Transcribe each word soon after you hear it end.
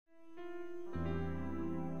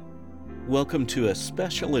Welcome to a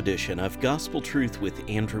special edition of Gospel Truth with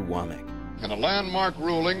Andrew Wommack. In a landmark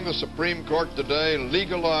ruling, the Supreme Court today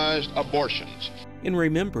legalized abortions. In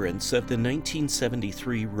remembrance of the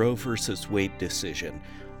 1973 Roe v. Wade decision,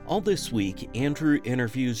 all this week, Andrew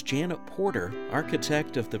interviews Janet Porter,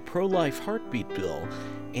 architect of the pro-life heartbeat bill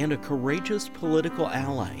and a courageous political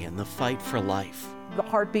ally in the fight for life. The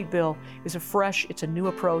heartbeat bill is it's a new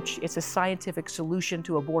approach, it's a scientific solution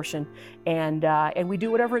to abortion, and we do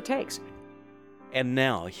whatever it takes. And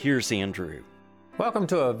now, here's Andrew. Welcome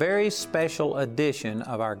to a very special edition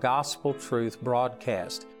of our Gospel Truth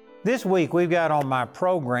broadcast. This week we've got on my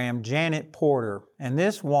program Janet Porter, and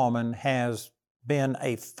this woman has been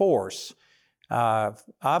a force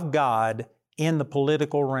of God in the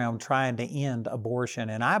political realm trying to end abortion.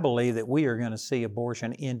 And I believe that we are going to see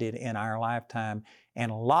abortion ended in our lifetime.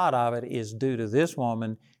 And a lot of it is due to this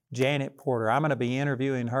woman, Janet Porter. I'm going to be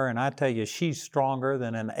interviewing her, and I tell you, she's stronger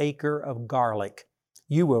than an acre of garlic.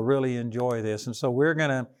 You will really enjoy this. And so we're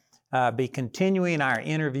going to be continuing our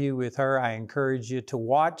interview with her. I encourage you to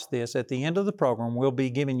watch this. At the end of the program, we'll be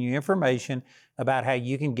giving you information about how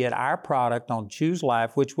you can get our product on Choose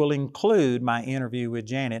Life, which will include my interview with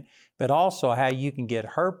Janet, but also how you can get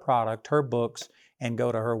her product, her books, and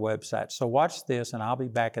go to her website. So watch this, and I'll be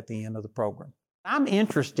back at the end of the program. I'm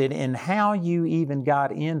interested in how you even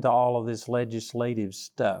got into all of this legislative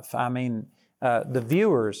stuff. I mean, the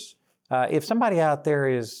viewers, if somebody out there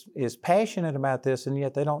is passionate about this and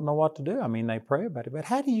yet they don't know what to do, I mean, they pray about it, but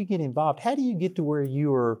how do you get involved? How do you get to where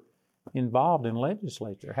you are involved in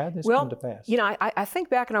legislature? How did this come to pass? You know, I think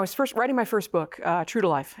back when I was first writing my first book, True to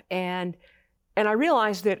Life, and I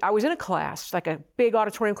realized that I was in a class, like a big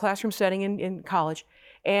auditorium classroom setting in college,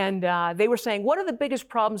 and they were saying, what are the biggest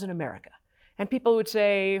problems in America? And people would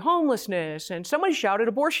say homelessness, and somebody shouted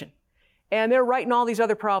abortion. And they're writing all these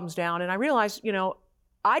other problems down, and I realized, you know,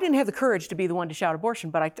 I didn't have the courage to be the one to shout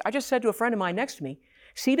abortion, but I just said to a friend of mine next to me,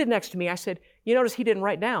 seated next to me, I said, you notice he didn't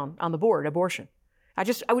write down on the board abortion.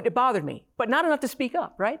 It bothered me, but not enough to speak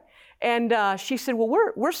up, right? And she said, well,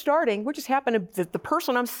 we're just happen to, the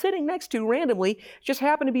person I'm sitting next to randomly just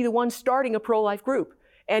happened to be the one starting a pro-life group.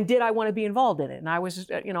 And did I want to be involved in it? And I was,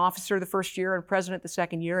 officer the first year and president the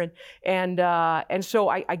second year, and so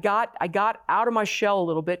I got out of my shell a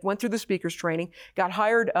little bit, went through the speaker's training, got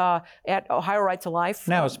hired at Ohio Right to Life.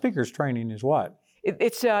 Now, a speaker's training is what?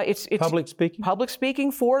 It's public speaking? Public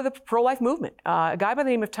speaking for the pro-life movement. A guy by the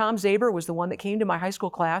name of Tom Zaber was the one that came to my high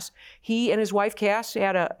school class. He and his wife Cass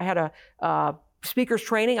had a speaker's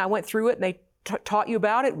training. I went through it, and they taught you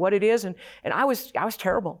about it, what it is, and I was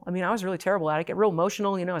terrible. I mean, I was really terrible at it. I get real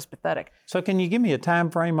emotional, it's pathetic. So can you give me a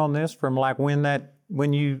time frame on this from like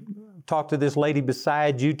when you talked to this lady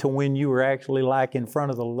beside you to when you were actually like in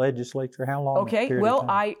front of the legislature? How long? Okay, well,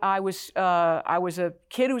 I was a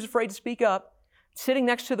kid who was afraid to speak up, sitting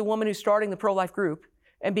next to the woman who's starting the pro-life group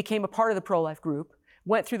and became a part of the pro-life group.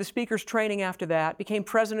 Went through the speaker's training after that, became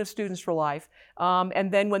president of Students for Life.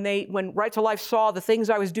 And then when Right to Life saw the things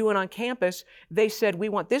I was doing on campus, they said, we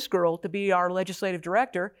want this girl to be our legislative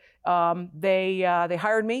director. They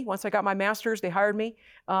hired me. Once I got my master's, they hired me.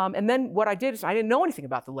 And then what I did is I didn't know anything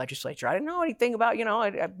about the legislature. I didn't know anything about,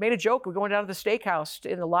 I made a joke. We're going down to the steakhouse,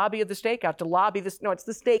 in the lobby of the steakhouse to lobby this. No, it's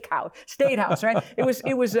the State House, right? It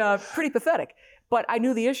was pretty pathetic. But I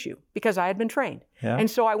knew the issue because I had been trained. Yeah.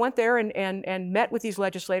 And so I went there and met with these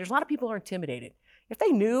legislators. A lot of people are intimidated. If they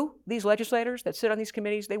knew these legislators that sit on these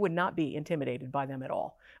committees, they would not be intimidated by them at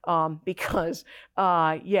all. Because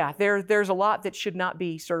there's a lot that should not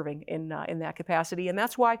be serving in that capacity. And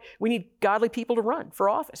that's why we need godly people to run for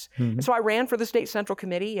office. Mm-hmm. And so I ran for the State Central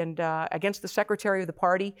Committee and against the secretary of the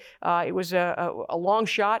party. It was a long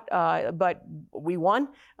shot, but we won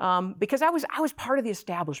because I was part of the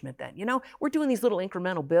establishment then. We're doing these little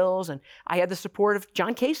incremental bills, and I had the support of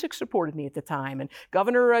John Kasich supported me at the time, and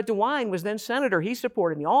Governor DeWine was then senator. He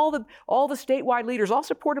supported me. All the statewide leaders all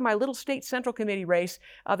supported my little state central committee race.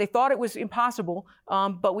 They thought it was impossible,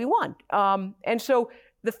 but we won. And so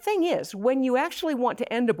the thing is, when you actually want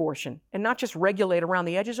to end abortion and not just regulate around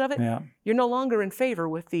the edges of it, you're no longer in favor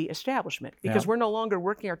with the establishment because we're no longer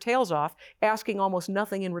working our tails off, asking almost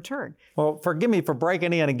nothing in return. Well, forgive me for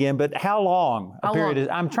breaking in again, but how long a period is?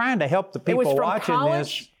 I'm trying to help the people watching this. It was from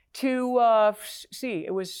college to,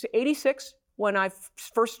 it was 86. When I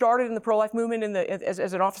first started in the pro-life movement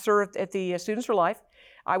as an officer at the Students for Life.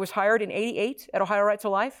 I was hired in 88 at Ohio Right to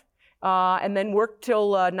Life, and then worked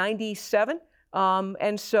till 97.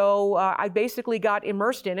 And so I basically got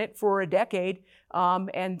immersed in it for a decade.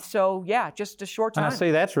 And so, just a short time. I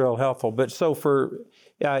see that's real helpful. But so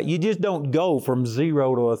you just don't go from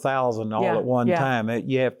 0 to 1,000 all at one time.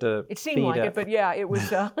 You have to. It seemed like it, but yeah, it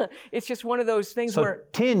was. It's just one of those things so where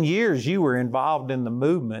 10 years you were involved in the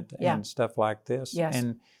movement and stuff like this. Yes.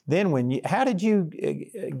 And then how did you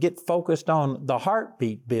get focused on the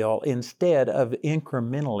heartbeat bill instead of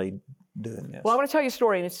incrementally doing this? Well, I want to tell you a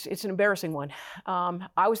story, and it's an embarrassing one.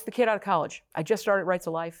 I was the kid out of college. I just started Rights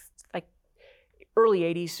of Life, like early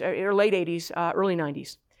 80s, or late 80s, early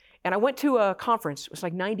 90s. And I went to a conference, it was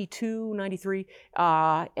like 92, 93,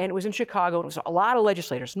 and it was in Chicago. And it was a lot of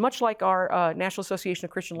legislators, much like our National Association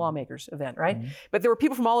of Christian Lawmakers event, right? Mm-hmm. But there were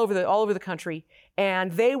people from all over the country,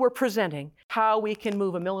 and they were presenting how we can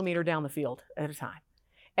move a millimeter down the field at a time.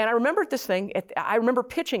 And I remember this thing, I remember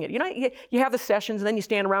pitching it. You know, you have the sessions, and then you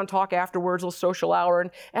stand around and talk afterwards, a little social hour.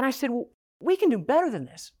 And I said, well, we can do better than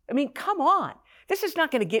this. I mean, come on. This is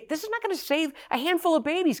not going to save a handful of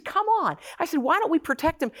babies. Come on. I said, why don't we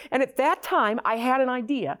protect them? And at that time, I had an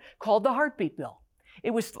idea called the heartbeat bill.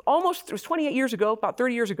 It was 28 years ago, about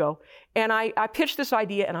 30 years ago. And I pitched this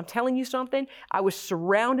idea, and I'm telling you something, I was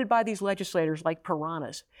surrounded by these legislators like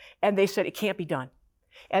piranhas. And they said, it can't be done.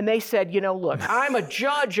 And they said, you know, look, I'm a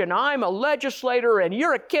judge and I'm a legislator and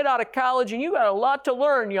you're a kid out of college and you got a lot to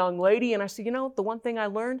learn, young lady. And I said, you know, the one thing I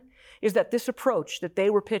learned is that this approach that they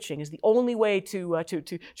were pitching is the only way to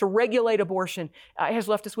regulate abortion has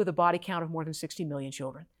left us with a body count of more than 60 million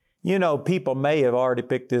children. You know, people may have already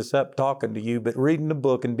picked this up talking to you, but reading the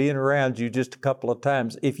book and being around you just a couple of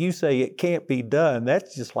times, if you say it can't be done,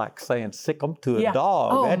 that's just like saying sick 'em to a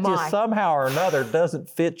dog. Oh, that just somehow or another doesn't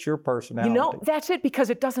fit your personality. You know, that's it,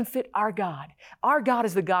 because it doesn't fit our God. Our God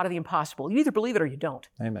is the God of the impossible. You either believe it or you don't.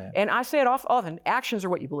 Amen. And I say it often, actions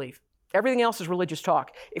are what you believe. Everything else is religious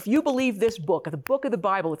talk. If you believe this book, the book of the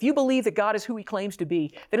Bible, if you believe that God is who He claims to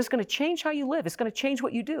be, then it's going to change how you live. It's going to change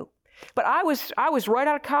what you do. But I was right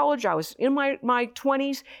out of college. I was in my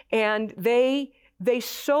 20s, and they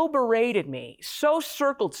so berated me, so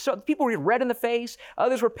circled. So people were red in the face.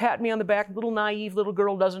 Others were patting me on the back. Little naive little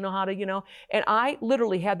girl doesn't know how to, you know. And I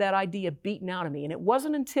literally had that idea beaten out of me. And it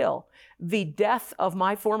wasn't until the death of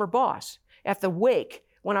my former boss at the wake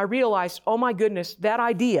when I realized, oh my goodness, that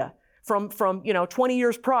idea from 20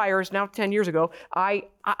 years prior is now 10 years ago.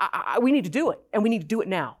 We need to do it, and we need to do it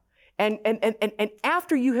now. And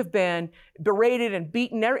after you have been berated and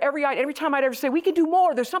beaten, every time I'd ever say, we can do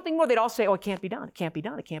more, there's something more, they'd all say, oh, it can't be done, it can't be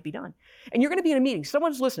done, it can't be done. And you're going to be in a meeting,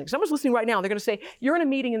 someone's listening right now, and they're going to say, you're in a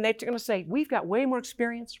meeting, and they're going to say, we've got way more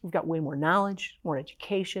experience, we've got way more knowledge, more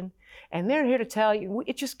education, and they're here to tell you,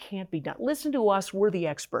 it just can't be done. Listen to us, we're the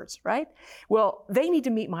experts, right? Well, they need to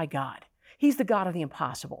meet my God. He's the God of the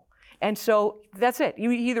impossible. And so that's it. He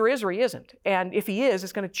either is or he isn't. And if he is,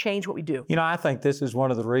 it's going to change what we do. You know, I think this is one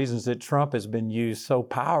of the reasons that Trump has been used so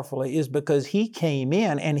powerfully is because he came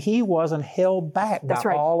in and he wasn't held back by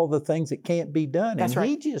all of the things that can't be done. And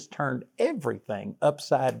he just turned everything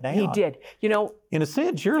upside down. He did. You know, in a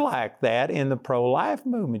sense, you're like that in the pro-life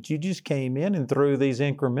movement. You just came in and threw these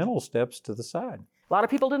incremental steps to the side. A lot of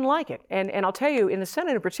people didn't like it. And I'll tell you, in the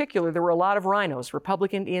Senate in particular, there were a lot of rhinos,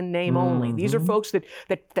 Republican in name only. These are folks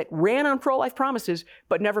that ran on pro-life promises,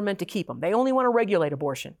 but never meant to keep them. They only want to regulate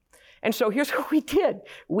abortion. And so here's what we did.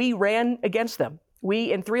 We ran against them.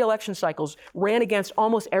 We, in 3 election cycles, ran against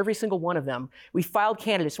almost every single one of them. We filed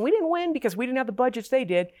candidates. And we didn't win because we didn't have the budgets they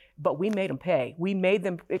did, but we made them pay. We made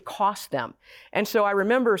them, it cost them. And so I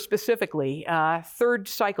remember specifically, third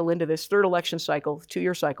election cycle,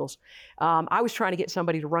 2-year cycles, I was trying to get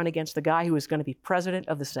somebody to run against the guy who was going to be president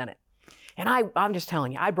of the Senate. And I'm just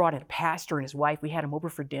telling you, I brought in a pastor and his wife. We had him over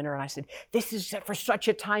for dinner, and I said, this is for such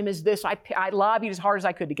a time as this. I lobbied as hard as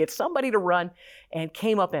I could to get somebody to run, and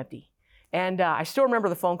came up empty. And I still remember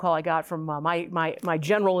the phone call I got from my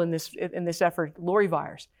general in this effort, Lori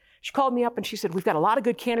Vyers. She called me up and she said, we've got a lot of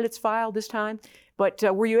good candidates filed this time, but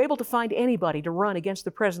were you able to find anybody to run against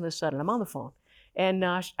the president of the Senate? I'm on the phone. And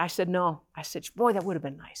I said, no. I said, boy, that would have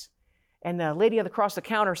been nice. And the lady across the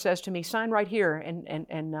counter says to me, sign right here.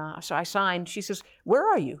 And so I signed. She says, where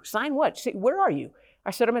are you? Sign what? She said, where are you?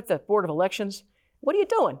 I said, I'm at the Board of Elections. What are you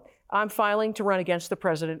doing? I'm filing to run against the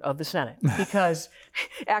president of the Senate because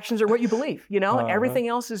actions are what you believe, you know, and everything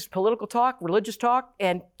else is political talk, religious talk,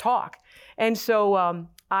 and talk. And so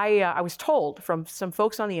I was told from some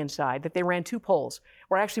folks on the inside that they ran 2 polls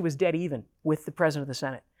where I actually was dead even with the president of the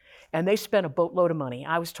Senate. And they spent a boatload of money.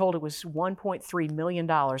 I was told it was $1.3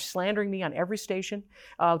 million, slandering me on every station,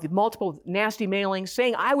 with multiple nasty mailings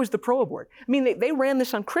saying I was the pro-abort. I mean, they ran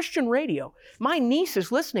this on Christian radio. My niece is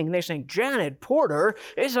listening, and they're saying, Janet Porter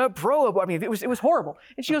is a pro-abort. I mean, it was horrible.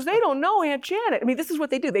 And she goes, they don't know Aunt Janet. I mean, this is what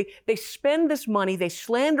they do. They spend this money, they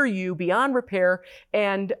slander you beyond repair,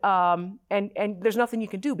 and there's nothing you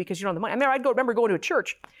can do because you don't have the money. And there I remember going to a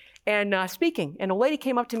church and speaking, and a lady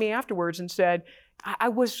came up to me afterwards and said,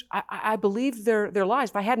 I believed their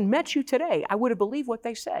lies. If I hadn't met you today, I would have believed what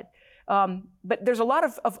they said. But there's a lot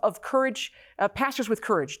of courage, pastors with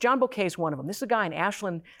courage. John Bouquet is one of them. This is a guy in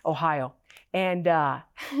Ashland, Ohio. And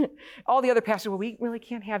all the other pastors, well, we really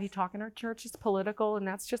can't have you talk in our church. It's political, and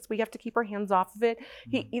that's just, we have to keep our hands off of it.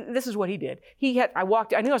 This is what he did. I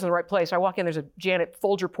knew I was in the right place. I walk in, there's a Janet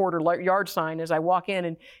Folger Porter yard sign as I walk in,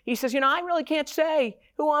 and he says, I really can't say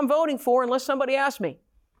who I'm voting for unless somebody asks me.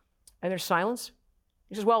 And there's silence.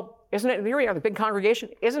 He says, well, isn't it, here we are, the big congregation,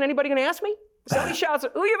 isn't anybody going to ask me? Somebody shouts,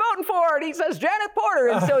 who are you voting for? And he says, Janet Porter.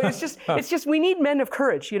 And so it's just, we need men of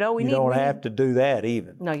courage, you know. You don't have to do that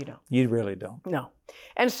even. No, you don't. You really don't. No.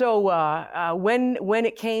 And so when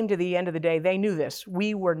it came to the end of the day, they knew this.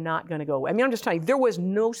 We were not going to go away. I mean, I'm just telling you, there was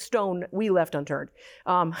no stone we left unturned.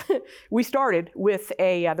 We started with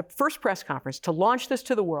the first press conference to launch this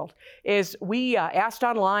to the world is we asked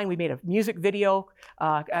online. We made a music video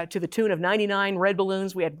to the tune of 99 red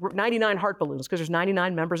balloons. We had 99 heart balloons because there's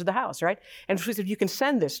 99 members of the House, right? And we said, you can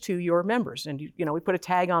send this to your members. And, we put a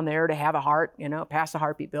tag on there to have a heart, pass the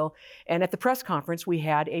heartbeat bill. And at the press conference, we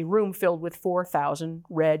had a room filled with 4,000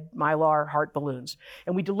 red Mylar heart balloons.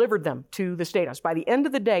 And we delivered them to the State House. By the end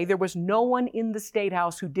of the day, there was no one in the State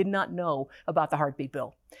House who did not know about the heartbeat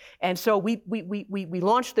bill. And so we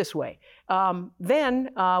launched this way. Then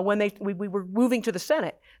when we were moving to the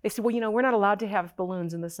Senate, they said, well, we're not allowed to have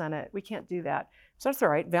balloons in the Senate. We can't do that. So that's all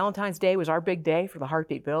right. Valentine's Day was our big day for the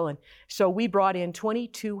heartbeat bill. And so we brought in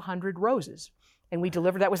 2,200 roses. And we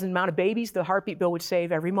delivered, that was the amount of babies the heartbeat bill would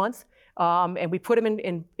save every month. And we put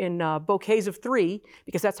them in bouquets of 3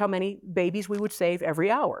 because that's how many babies we would save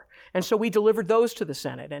every hour. And so we delivered those to the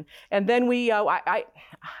Senate. And then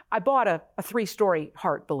I bought a 3-story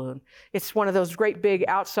heart balloon. It's one of those great big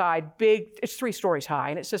outside, it's 3 stories high,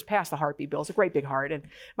 and it says pass the heartbeat bill. It's a great big heart. And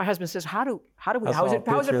my husband says, how is it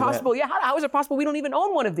possible? Yeah, how is it possible? We don't even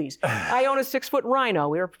own one of these. I own a 6-foot rhino.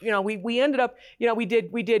 We ended up, we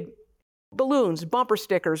did balloons, bumper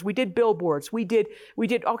stickers. We did billboards. We did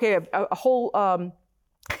a whole,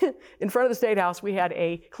 in front of the State House, we had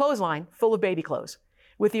a clothesline full of baby clothes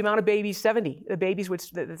with the amount of babies, 70, the babies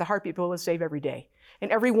the heartbeat bill would save every day. And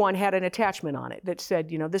every one had an attachment on it that said,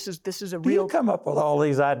 this is a real... Do you come up with all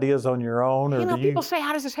these ideas on your own? Or people say,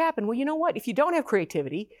 how does this happen? Well, you know what? If you don't have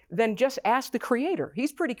creativity, then just ask the creator.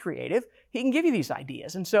 He's pretty creative. He can give you these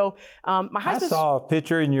ideas. And so my husband... I saw a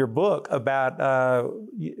picture in your book about,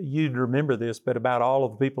 you'd remember this, but about all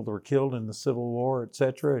of the people that were killed in the Civil War, et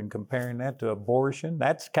cetera, and comparing that to abortion.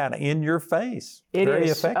 That's kind of in your face. It Very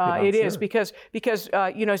is. effective, it is because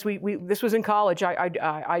as this was in college,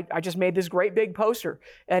 I just made this great big poster.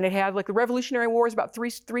 And it had, like, the Revolutionary War is about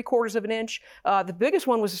 3/4 of an inch. The biggest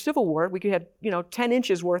one was the Civil War. We could have, 10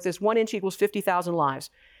 inches worth. This 1 inch equals 50,000 lives.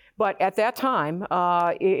 But at that time,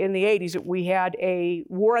 in the 80s, we had a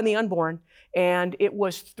war on the unborn, and it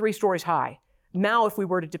was 3 stories high. Now, if we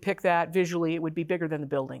were to depict that visually, it would be bigger than the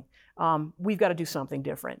building. We've got to do something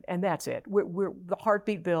different, and that's it. The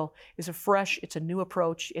heartbeat bill is it's a new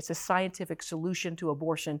approach. It's a scientific solution to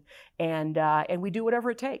abortion, and we do whatever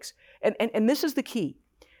it takes. And this is the key.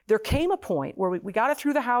 There came a point where we got it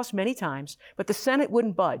through the House many times, but the Senate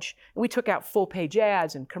wouldn't budge. And we took out full-page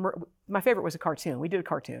ads and my favorite was a cartoon. We did a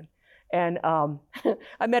cartoon. And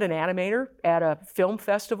I met an animator at a film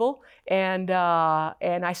festival, and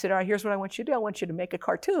I said, all right, here's what I want you to do. I want you to make a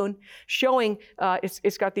cartoon showing,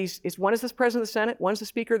 it's got one is the President of the Senate, one's the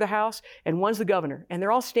Speaker of the House, and one's the Governor. And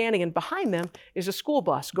they're all standing, and behind them is a school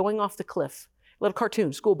bus going off the cliff. Little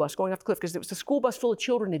cartoon, school bus going off the cliff, because it was a school bus full of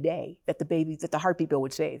children a day that the heartbeat bill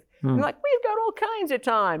would save. And you're like, we've got all kinds of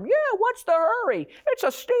time. Yeah, what's the hurry? It's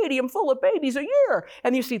a stadium full of babies a year.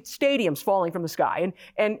 And you see stadiums falling from the sky.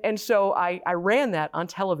 And so I ran that on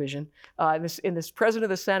television in this President of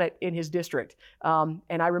the Senate in his district. And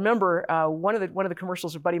I remember one of the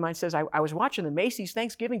commercials, a buddy of mine says, I was watching the Macy's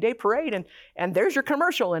Thanksgiving Day Parade, and there's your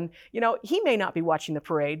commercial. And he may not be watching the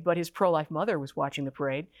parade, but his pro-life mother was watching the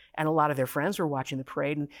parade, and a lot of their friends were watching the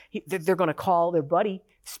parade, and they're going to call their buddy,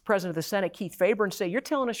 President of the Senate, Keith Faber, and say, you're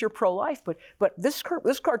telling us you're pro-life, but this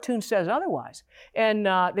cartoon says otherwise. And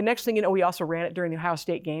the next thing you know, we also ran it during the Ohio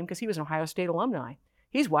State game because he was an Ohio State alumni.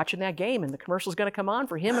 He's watching that game, and the commercial's going to come on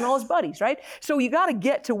for him and all his buddies, right? So you got to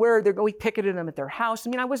get to where we picketed them at their house. I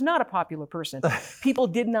mean, I was not a popular person. People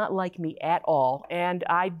did not like me at all, and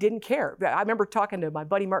I didn't care. I remember talking to my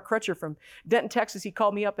buddy Mark Crutcher from Denton, Texas. He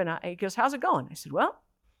called me up, and he goes, "How's it going?" I said, "Well,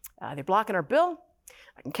 they're blocking our bill.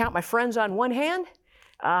 I can count my friends on one hand.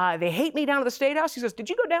 They hate me down at the State House." He says, "Did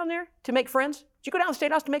you go down there to make friends? Did you go down to the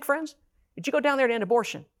State House to make friends? Did you go down there to end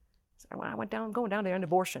abortion?" I went down, going down there in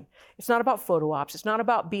abortion. It's not about photo ops. It's not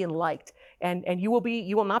about being liked. And you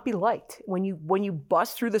will not be liked when you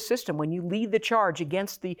bust through the system, when you lead the charge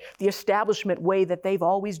against the establishment way that they've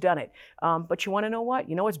always done it. But you want to know what?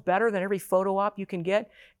 You know what's better than every photo op you can get?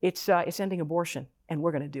 It's ending abortion, and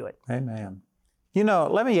we're going to do it. Amen. You know,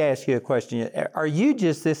 let me ask you a question. Are you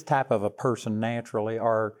just this type of a person naturally,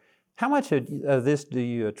 or how much of this do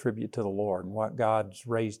you attribute to the Lord and what God's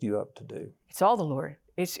raised you up to do? It's all the Lord.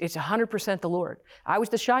 It's 100% the Lord. I was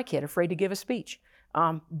the shy kid, afraid to give a speech.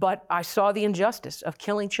 But I saw the injustice of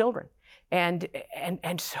killing children. And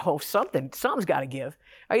so something's got to give.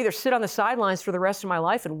 I either sit on the sidelines for the rest of my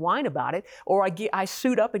life and whine about it, or I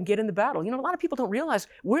suit up and get in the battle. You know, a lot of people don't realize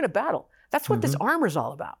we're in a battle. That's what this armor's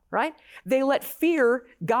all about, right? They let fear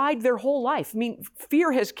guide their whole life. I mean,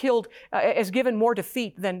 fear has given more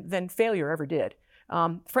defeat than failure ever did.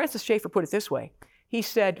 Francis Schaeffer put it this way. He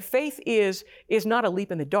said, faith is not a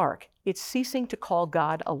leap in the dark. It's ceasing to call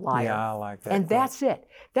God a liar. Yeah, I like that. And that's it.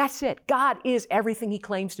 That's it. God is everything He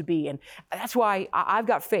claims to be. And that's why I've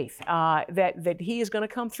got faith that He is going to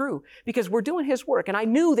come through, because we're doing His work. And I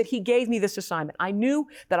knew that He gave me this assignment. I knew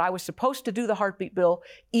that I was supposed to do the heartbeat bill,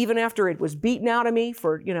 even after it was beaten out of me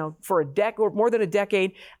for a decade or more than a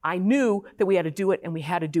decade. I knew that we had to do it, and we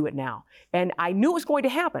had to do it now. And I knew it was going to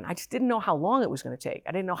happen. I just didn't know how long it was going to take.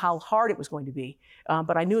 I didn't know how hard it was going to be.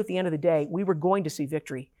 But I knew at the end of the day, we were going to see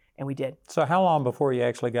victory. And we did. So how long before you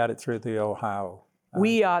actually got it through the Ohio?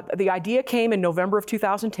 The idea came in November of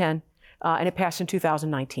 2010, and it passed in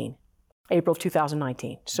 2019, April of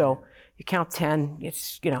 2019. So you count 10,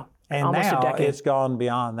 it's, and almost now a decade. It's gone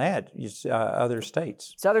beyond that. It's other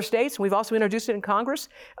states. It's other states. We've also introduced it in Congress.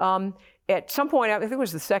 At some point, I think it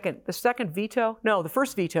was the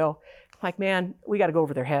first veto, like, man, we got to go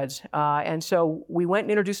over their heads. And so we went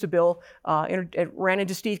and introduced a bill. It ran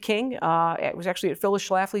into Steve King. It was actually at Phyllis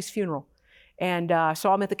Schlafly's funeral. And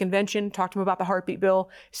saw him at the convention, talked to him about the heartbeat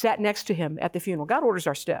bill, sat next to him at the funeral. God orders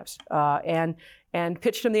our steps. And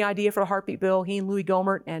pitched him the idea for the heartbeat bill, he and Louis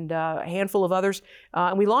Gohmert and a handful of others.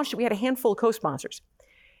 And we launched it. We had a handful of co-sponsors.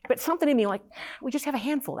 But something in me like, we just have a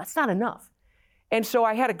handful. That's not enough. And so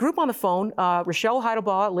I had a group on the phone, Rochelle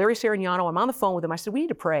Heidelbaugh, Larry Sarignano. I'm on the phone with them. I said, we need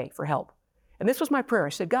to pray for help. And this was my prayer. I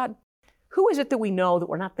said, God, who is it that we know that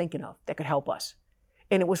we're not thinking of that could help us?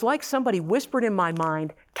 And it was like somebody whispered in my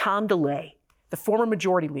mind, Tom DeLay, the former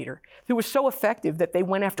majority leader, who was so effective that they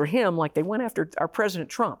went after him like they went after our President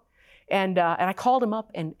Trump. And I called him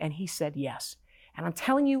up, and he said yes. And I'm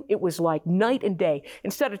telling you, it was like night and day.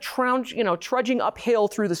 Instead of trudging uphill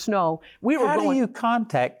through the snow, we were going. How do you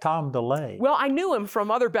contact Tom DeLay? Well, I knew him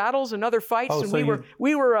from other battles and other fights, and we were.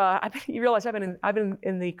 You realize I've been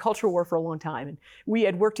in the cultural war for a long time, and we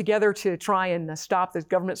had worked together to try and stop the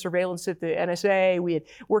government surveillance at the NSA. We had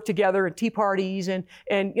worked together at tea parties, and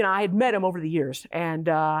I had met him over the years, and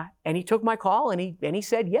he took my call, and he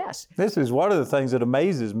said yes. This is one of the things that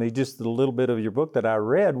amazes me. Just a little bit of your book that I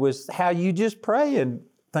read was how you just pray and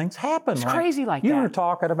things happen. It's crazy like that. You were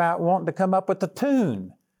talking about wanting to come up with a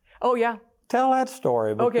tune. Oh yeah. Tell that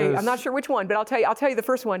story. Okay, I'm not sure which one, but I'll tell you the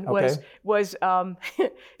first one was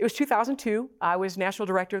it was 2002. I was national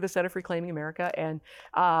director of the Center for Reclaiming America, and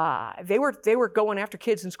they were going after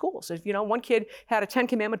kids in schools. One kid had a 10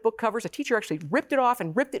 Commandment book covers. A teacher actually ripped it off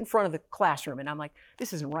and ripped it in front of the classroom, and I'm like,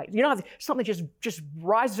 this isn't right. Something just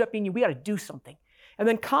rises up in you. We got to do something. And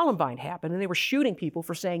then Columbine happened, and they were shooting people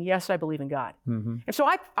for saying, yes, I believe in God. Mm-hmm. And so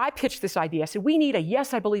I pitched this idea. I said, we need a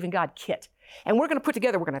yes, I believe in God kit. And we're going to put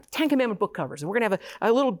together, we're going to have 10 Commandment book covers, and we're going to have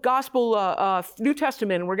a little gospel New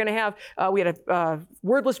Testament, and we're going to have, we had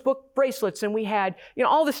wordless book bracelets, and we had,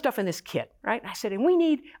 all this stuff in this kit, right? And I said, and we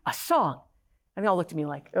need a song. And they all looked at me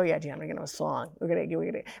like, oh yeah, Jan, we're going to have a song. We're going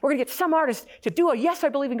to get some artist to do a Yes, I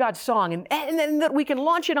Believe in God song, and then that we can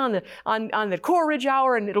launch it on the Coral Ridge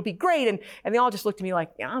Hour, and it'll be great. And they all just looked at me like,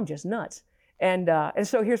 yeah, I'm just nuts. And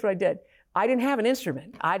so here's what I did. I didn't have an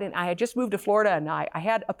instrument. I had just moved to Florida, and I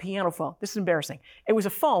had a piano phone. This is embarrassing. It was a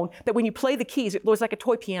phone that when you play the keys, it was like a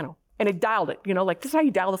toy piano. And it dialed it, like this is how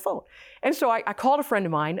you dial the phone. And so I called a friend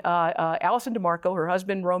of mine, Allison DeMarco, her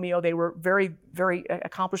husband Romeo. They were very, very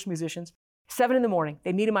accomplished musicians. 7 a.m,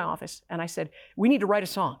 they meet in my office, and I said, we need to write a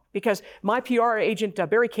song, because my PR agent,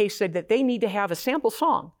 Barry Case, said that they need to have a sample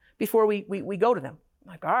song before we go to them.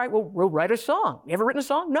 like, all right, well, we'll write a song. You ever written a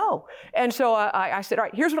song? No. And so I said, all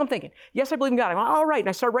right, here's what I'm thinking. Yes, I believe in God. I went, all right. And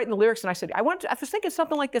I started writing the lyrics, and I said, I was thinking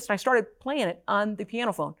something like this, and I started playing it on the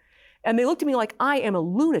piano phone. And they looked at me like I am a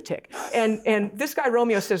lunatic. And this guy,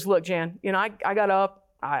 Romeo, says, look, Jan, I got up,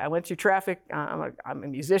 I went through traffic, I'm a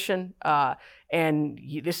musician, and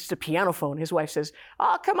this is a piano phone. His wife says,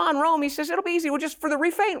 oh, come on, Rome. He says, it'll be easy. We'll just, for the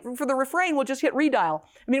refrain, we'll just hit redial.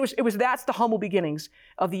 I mean, that's the humble beginnings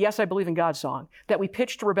of the Yes, I Believe in God song that we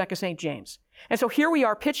pitched to Rebecca St. James. And so here we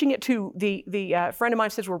are pitching it to the friend of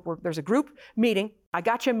mine says, there's a group meeting. I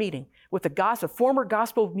got you a meeting with the former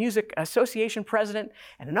Gospel Music Association president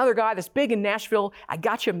and another guy that's big in Nashville. I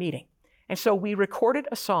got you a meeting. And so we recorded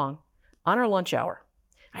a song on our lunch hour.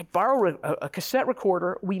 I borrow a cassette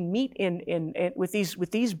recorder. We meet with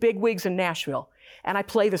these bigwigs in Nashville, and I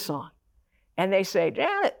play the song. And they say,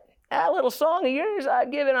 Janet, that little song of yours, I'd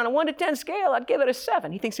give it on a 1 to 10 scale, I'd give it a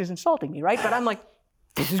 7. He thinks he's insulting me, right? But I'm like,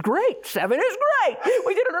 this is great. 7 is great.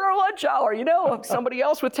 We did it on our lunch hour. Somebody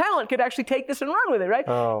else with talent could actually take this and run with it, right?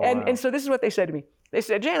 Oh, wow. And so this is what they said to me. They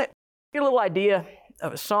said, Janet, get a little idea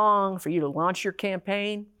of a song for you to launch your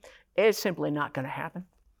campaign. It's simply not going to happen.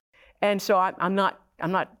 And so I'm not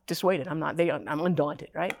dissuaded. I'm undaunted,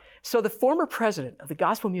 right? So the former president of the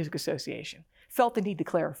Gospel Music Association felt the need to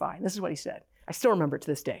clarify. And this is what he said. I still remember it to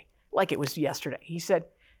this day, like it was yesterday. He said,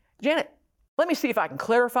 Janet, let me see if I can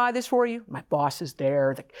clarify this for you. My boss is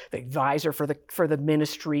there, the advisor for the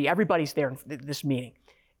ministry, everybody's there in this meeting.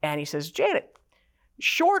 And he says, Janet,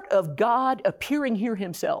 short of God appearing here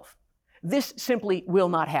himself, this simply will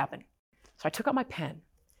not happen. So I took out my pen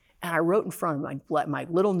and I wrote in front of my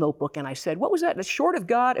little notebook, and I said, what was that? It's short of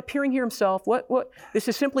God appearing here himself, what? This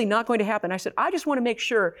is simply not going to happen. I said, I just want to make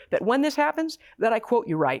sure that when this happens, that I quote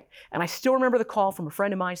you right. And I still remember the call from a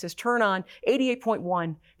friend of mine. Says, turn on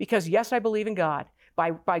 88.1, because Yes, I Believe in God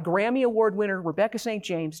by Grammy Award winner Rebecca St.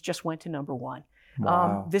 James just went to #1.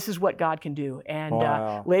 Wow. This is what God can do. And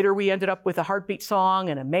Wow. Later we ended up with a Heartbeat song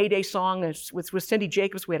and a Mayday song with Cindy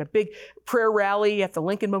Jacobs. We had a big prayer rally at the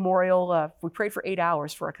Lincoln Memorial. We prayed for 8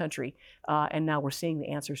 hours for our country. And now we're seeing the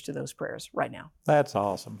answers to those prayers right now. That's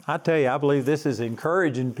awesome. I tell you, I believe this is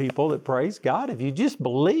encouraging people that praise God. If you just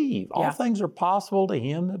believe, all things are possible to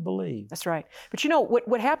him that believes. That's right. But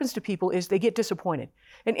what happens to people is they get disappointed.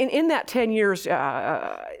 And in that 10 years, we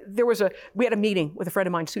had a meeting with a friend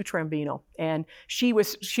of mine, Sue Trambino, and she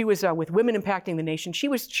was with Women Impacting the Nation. She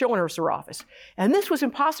was showing us her office. And this was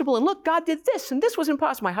impossible. And look, God did this, and this was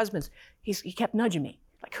impossible. My husband, he kept nudging me.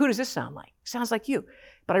 Like, who does this sound like? Sounds like you.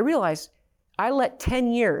 But I realized I let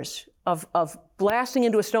 10 years of blasting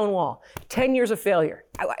into a stone wall, 10 years of failure.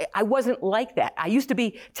 I wasn't like that. I used to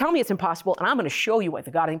be, tell me it's impossible, and I'm going to show you what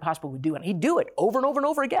the God Impossible would do. And he'd do it over and over and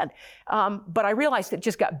over again. But I realized it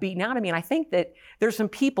just got beaten out of me. And I think that there's some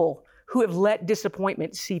people who have let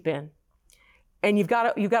disappointment seep in. And you've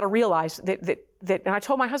got to realize that, and I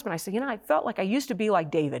told my husband, I said, I felt like I used to be like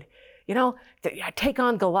David. I take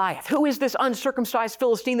on Goliath. Who is this uncircumcised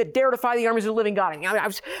Philistine that dare defy the armies of the living God? And,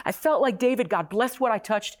 I felt like David. God blessed what I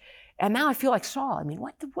touched. And now I feel like Saul.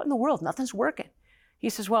 What in the world? Nothing's working. He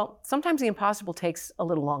says, well, sometimes the impossible takes a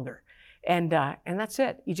little longer. And that's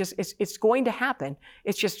it. It's going to happen.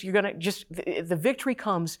 It's just, the victory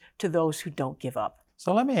comes to those who don't give up.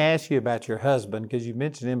 So let me ask you about your husband, because you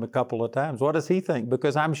mentioned him a couple of times. What does he think?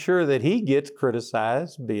 Because I'm sure that he gets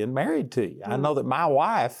criticized being married to you. I know that my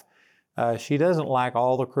wife, she doesn't like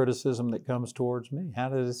all the criticism that comes towards me. How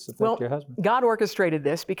does this affect your husband? God orchestrated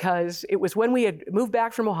this because it was when we had moved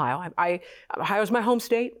back from Ohio. Ohio's my home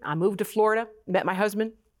state. I moved to Florida, met my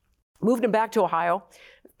husband, moved him back to Ohio.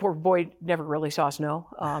 Poor boy never really saw snow.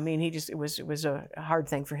 It was a hard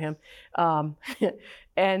thing for him.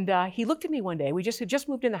 And he looked at me one day. We had just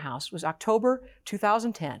moved in the house. It was October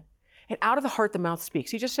 2010. And out of the heart, the mouth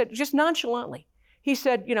speaks. He just said, just nonchalantly, he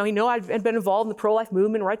said, he knew I'd been involved in the pro-life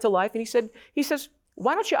movement, right to life. And he says,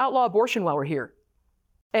 why don't you outlaw abortion while we're here?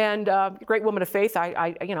 And great woman of faith,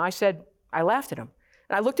 I said, I laughed at him.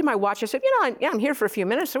 And I looked at my watch. I said, I'm here for a few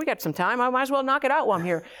minutes, so we got some time. I might as well knock it out while I'm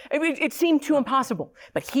here. It seemed too impossible.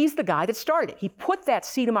 But he's the guy that started. He put that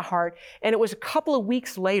seed in my heart, and it was a couple of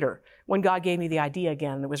weeks later when God gave me the idea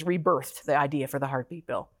again. It was rebirthed, the idea for the Heartbeat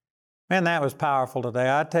Bill. Man, that was powerful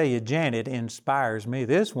today. I tell you, Janet inspires me.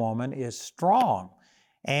 This woman is strong,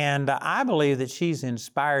 and I believe that she's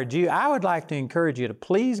inspired you. I would like to encourage you to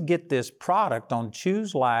please get this product on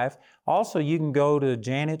Choose Life. Also, you can go to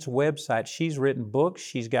Janet's website. She's written books.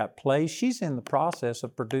 She's got plays. She's in the process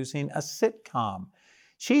of producing a sitcom.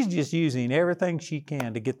 She's just using everything she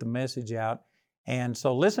can to get the message out. And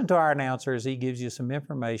so listen to our announcer as he gives you some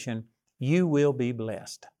information. You will be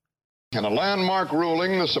blessed. In a landmark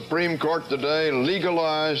ruling, the Supreme Court today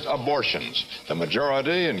legalized abortions. The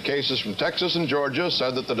majority in cases from Texas and Georgia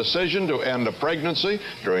said that the decision to end a pregnancy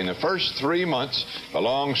during the first 3 months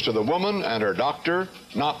belongs to the woman and her doctor,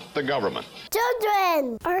 not the government.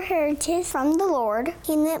 Children are heritage from the Lord.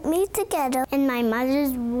 He knit me together in my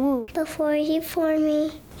mother's womb. Before he formed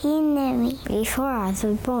me, he knew me. Before I was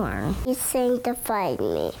born, he sanctified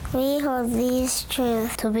me. We hold these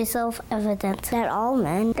truths to be self-evident that all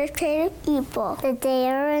men are created equal, that they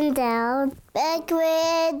are endowed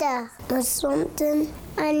with something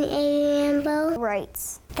unalienable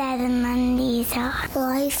rights. That among these are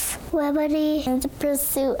life, liberty, and the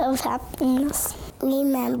pursuit of happiness.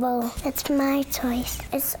 Remember, it's my choice.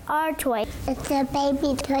 It's our choice. It's the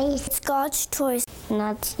baby's choice. It's God's choice,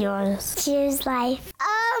 not yours. Choose life.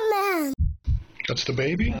 Amen. That's the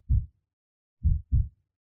baby?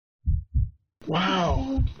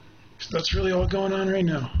 Wow. That's really all going on right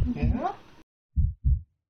now. Yeah.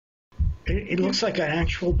 It looks like an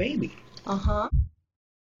actual baby. Uh-huh.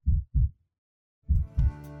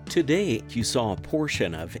 Today, you saw a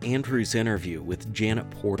portion of Andrew's interview with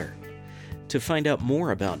Janet Porter. To find out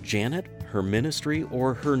more about Janet, her ministry,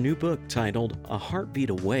 or her new book titled A Heartbeat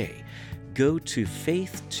Away, go to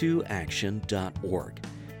faith2action.org.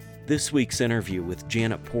 This week's interview with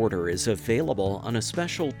Janet Porter is available on a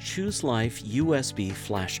special Choose Life USB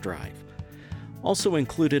flash drive. Also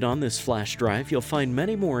included on this flash drive, you'll find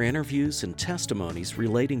many more interviews and testimonies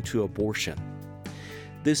relating to abortion.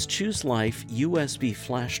 This Choose Life USB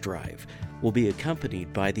flash drive will be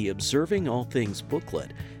accompanied by the Observing All Things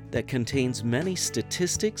booklet that contains many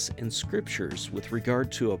statistics and scriptures with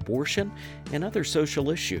regard to abortion and other social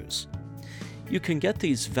issues. You can get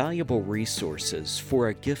these valuable resources for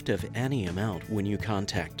a gift of any amount when you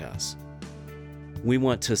contact us. We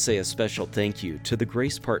want to say a special thank you to the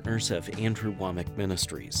grace partners of Andrew Wommack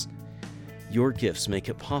Ministries. Your gifts make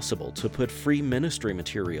it possible to put free ministry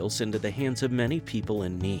materials into the hands of many people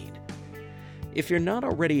in need. If you're not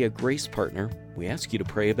already a grace partner, we ask you to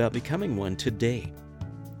pray about becoming one today.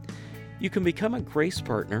 You can become a grace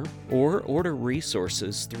partner or order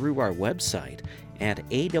resources through our website at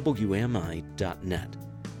awmi.net.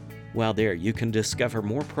 While there, you can discover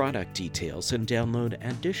more product details and download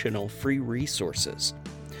additional free resources.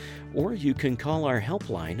 Or you can call our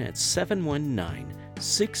helpline at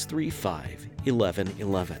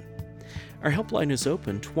 719-635-1111. Our helpline is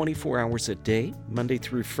open 24 hours a day, Monday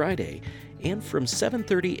through Friday, and from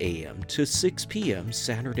 7:30 a.m. to 6 p.m.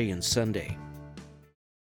 Saturday and Sunday.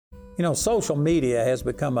 You know, social media has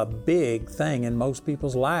become a big thing in most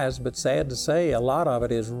people's lives, but sad to say, a lot of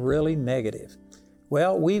it is really negative.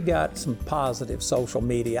 Well, we've got some positive social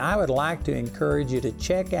media. I would like to encourage you to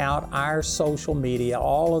check out our social media,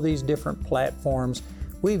 all of these different platforms.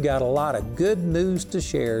 We've got a lot of good news to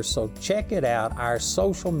share, so check it out, our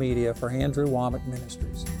social media for Andrew Wommack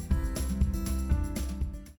Ministries.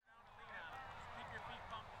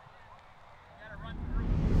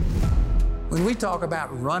 When we talk about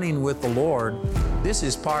running with the Lord, this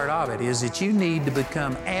is part of it, is that you need to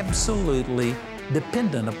become absolutely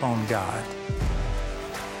dependent upon God.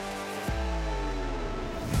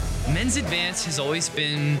 Men's Advance has always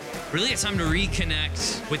been really a time to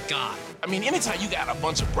reconnect with God. I mean, anytime you got a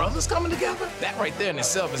bunch of brothers coming together, that right there in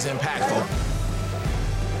itself is impactful.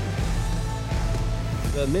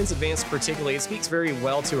 The Men's Advance particularly, it speaks very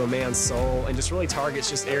well to a man's soul and just really targets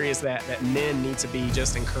just areas that men need to be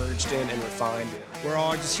just encouraged in and refined in. We're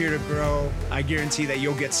all just here to grow. I guarantee that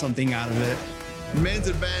you'll get something out of it. Men's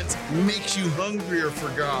Advance makes you hungrier for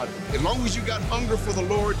God. As long as you got hunger for the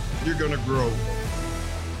Lord, you're gonna grow.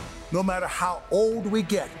 No matter how old we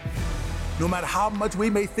get, no matter how much we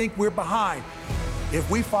may think we're behind, if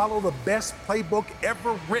we follow the best playbook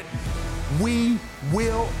ever written, we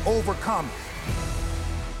will overcome.